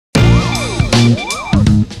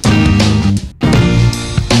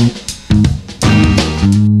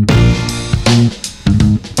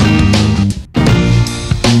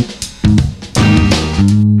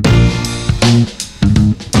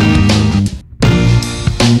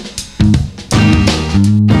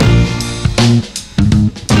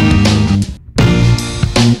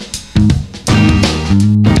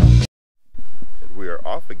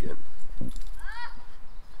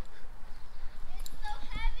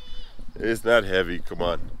It's not heavy, come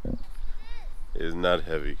on. It is not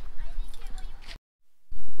heavy.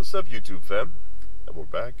 What's up, YouTube fam? And we're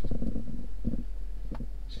back.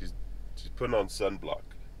 She's putting on sunblock.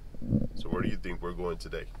 So where do you think we're going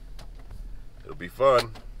today? It'll be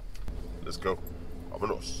fun. Let's go.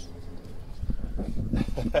 Vámonos.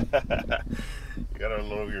 You got it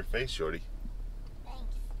all over your face, shorty.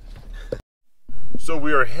 So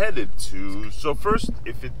we are headed to, so first,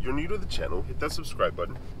 if you're new to the channel, hit that subscribe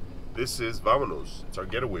button. This is Vámonos. It's our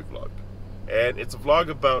getaway vlog. And it's a vlog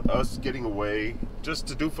about us getting away just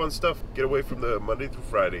to do fun stuff. Get away from the Monday through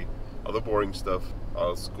Friday, all the boring stuff,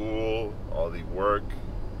 all school, all the work,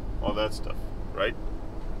 all that stuff, right?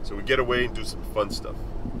 So we get away and do some fun stuff.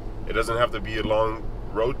 It doesn't have to be a long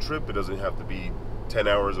road trip. It doesn't have to be 10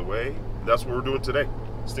 hours away. And that's what we're doing today.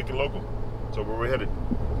 Sticking local. So where are we headed?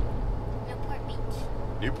 Newport Beach.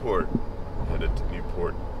 Newport. Headed to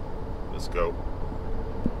Newport. Let's go.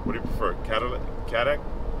 What do you prefer? Kayak?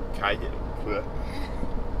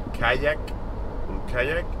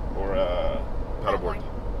 Kayak or paddleboard?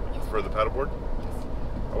 You prefer the paddleboard?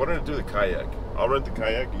 I wanted to do the kayak. I'll rent the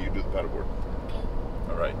kayak and you do the paddleboard. Okay.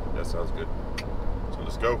 Alright, that sounds good. So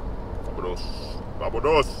let's go. Vámonos.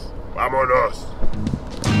 Vámonos. Vámonos.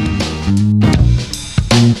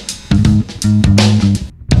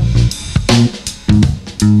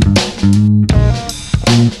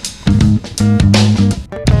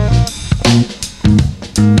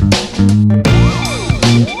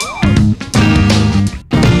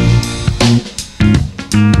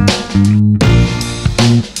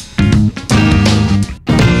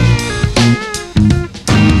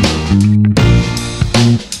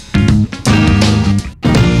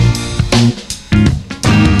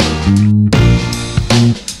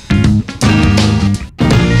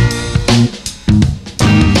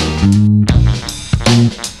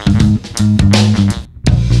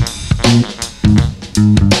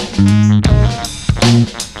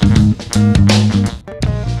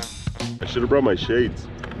 Should have brought my shades.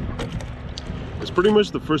 It's pretty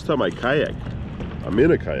much the first time I kayak. I'm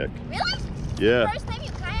in a kayak. Really? Yeah. First time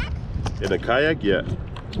you kayak? In a kayak, yeah.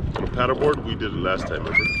 On a paddleboard, we did it last time,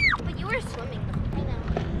 remember? But you were swimming though. I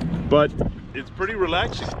know. But it's pretty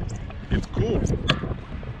relaxing. It's cool.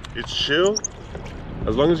 It's chill.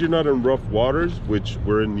 As long as you're not in rough waters, which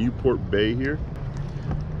we're in Newport Bay here.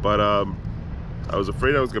 But I was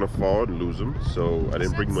afraid I was gonna fall and lose them, so I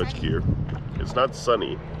didn't bring much gear. It's not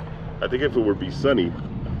sunny. I think if it were be sunny,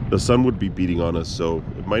 the sun would be beating on us, so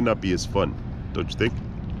it might not be as fun, don't you think?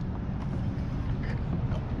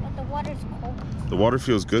 But the water's cold. The water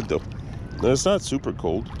feels good though. No, it's not super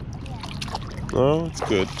cold. Yeah. No, it's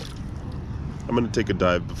good. I'm gonna take a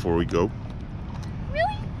dive before we go.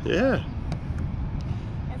 Really? Yeah.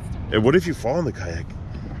 That's too And what if you fall in the kayak?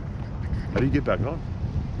 How do you get back on?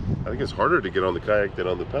 I think it's harder to get on the kayak than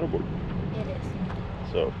on the paddleboard. It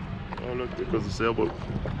is. So, oh look, there goes the sailboat.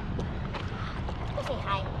 Go say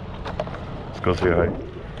hi. Let's go say hi.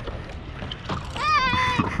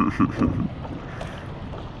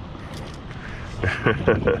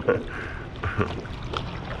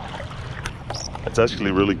 That's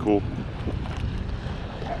actually really cool.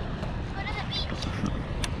 Let's go to the beach.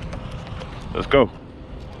 Let's go.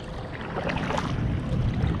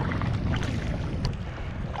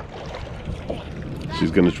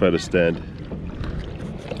 She's gonna try to stand.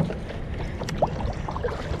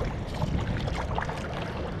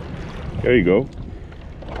 There you go.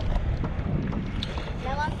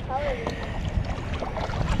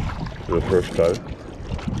 For the first time.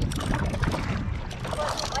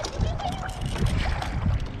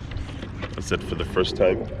 I said for the first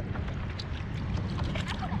time.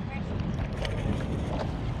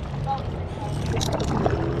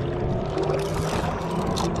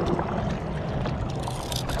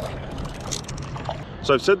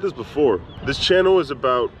 So I've said this before. This channel is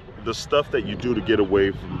about the stuff that you do to get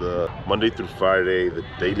away from the Monday through Friday, the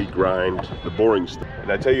daily grind, the boring stuff.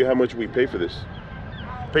 And I tell you how much we pay for this.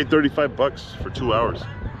 Paid 35 bucks for 2 hours.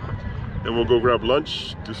 Then we'll go grab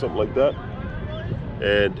lunch, do something like that,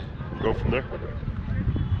 and go from there.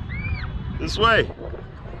 This way.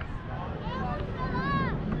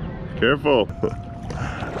 Careful.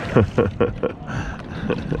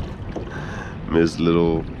 Miss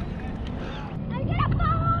Little.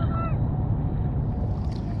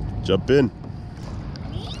 Jump in.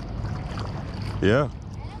 Yeah.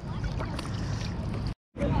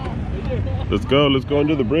 Let's go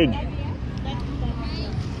under the bridge.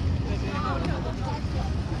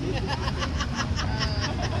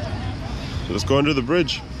 Let's go under the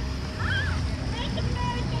bridge.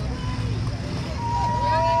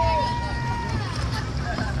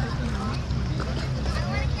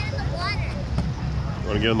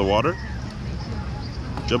 Want to get in the water?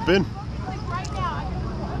 Jump in.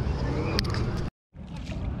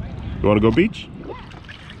 You want to go beach?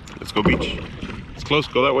 Let's go beach. It's close,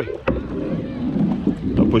 go that way.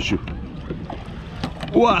 I'll push you.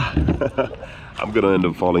 Wah! I'm gonna end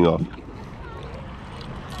up falling off.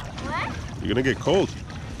 What? You're gonna get cold.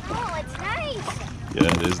 Oh, it's nice.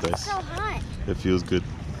 Yeah, it is nice. It's so hot. It feels good.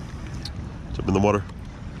 Jump in the water.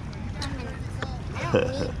 I don't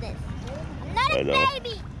need this. I'm not a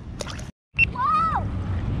baby. Whoa!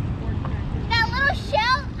 That little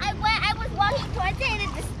shell, I was walking towards it and it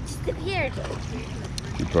just disappeared.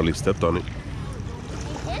 You probably stepped on it.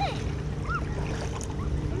 I didn't.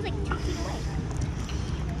 It was like 2 feet away.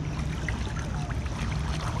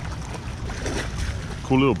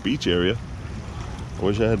 Cool little beach area. I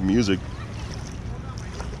wish I had music.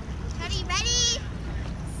 Ready, ready,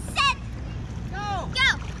 set, go!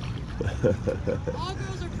 All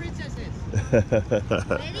girls are princesses.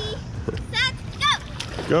 Ready, set,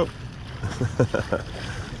 go! Go.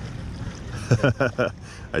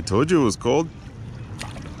 I told you it was cold.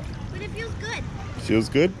 But it feels good. Feels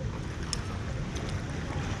good?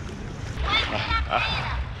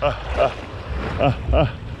 I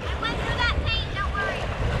went through that pain, don't worry.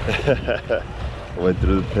 I went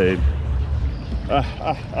through the pain.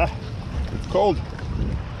 It's cold.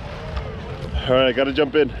 All right, I gotta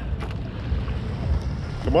jump in.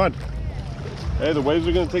 Come on. Hey, the waves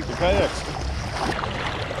are gonna take the kayaks.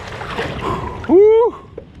 Woo!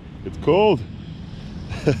 It's cold.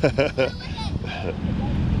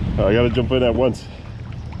 I gotta jump in at once.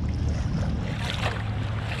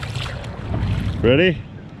 Ready?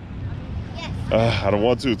 Yes. I don't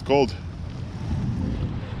want to, it's cold.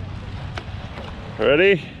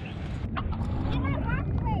 Ready?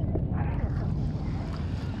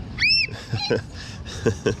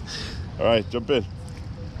 All right, jump in.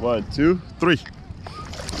 1, 2, 3.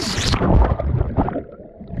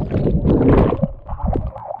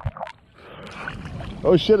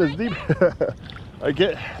 Oh shit, it's deep. I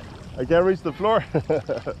can't reach the floor.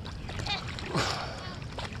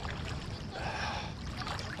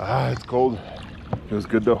 It's cold. Feels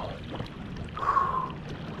good though.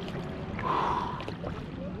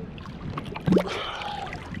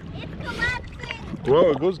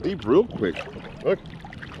 Whoa, it goes deep real quick. Look.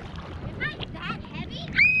 It's not that heavy.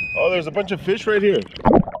 Oh, there's a bunch of fish right here.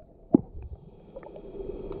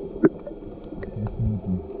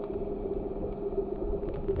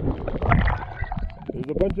 There's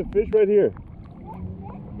a bunch of fish right here.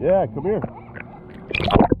 Yeah, come here.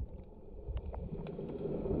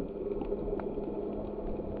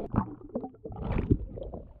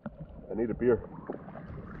 I need a beer.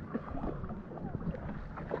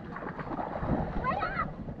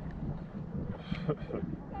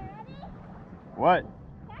 What?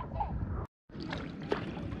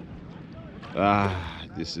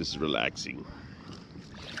 This is relaxing.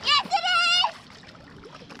 Yes, it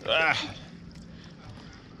is!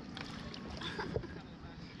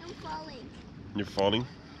 I'm falling. You're falling?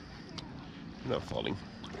 You're not falling.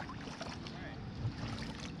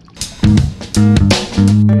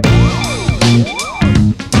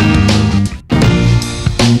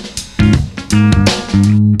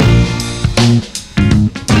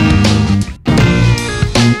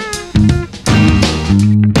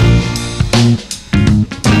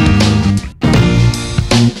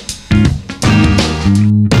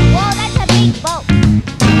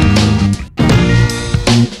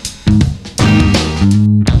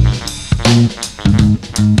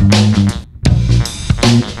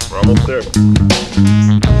 There.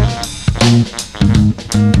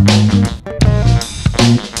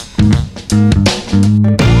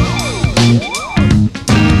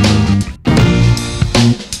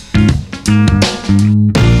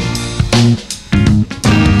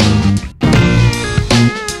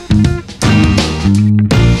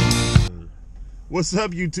 What's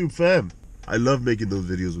up, YouTube fam? I love making those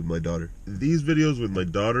videos with my daughter. These videos with my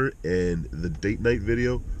daughter and the date night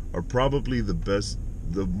video are probably the best,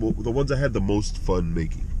 the ones I had the most fun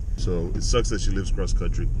making. So it sucks that she lives cross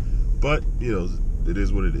country, but you know, it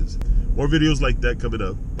is what it is. More videos like that coming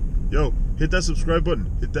up. Yo, hit that subscribe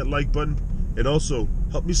button, hit that like button, and also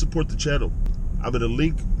help me support the channel. I'm going to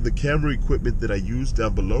link the camera equipment that I use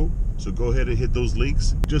down below. So go ahead and hit those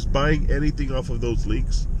links. Just buying anything off of those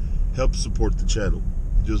links helps support the channel.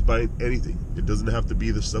 Just buying anything. It doesn't have to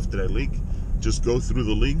be the stuff that I link. Just go through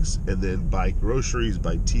the links and then buy groceries,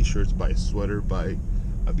 buy t-shirts, buy a sweater, buy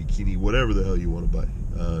a bikini, whatever the hell you want to buy.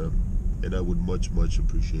 And I would much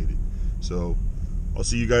appreciate it. So I'll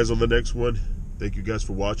see you guys on the next one. Thank you guys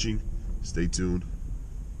for watching. Stay tuned.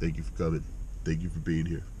 Thank you for coming. Thank you for being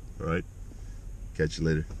here. All right. Catch you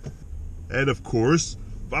later. And of course,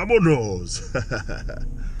 vámonos.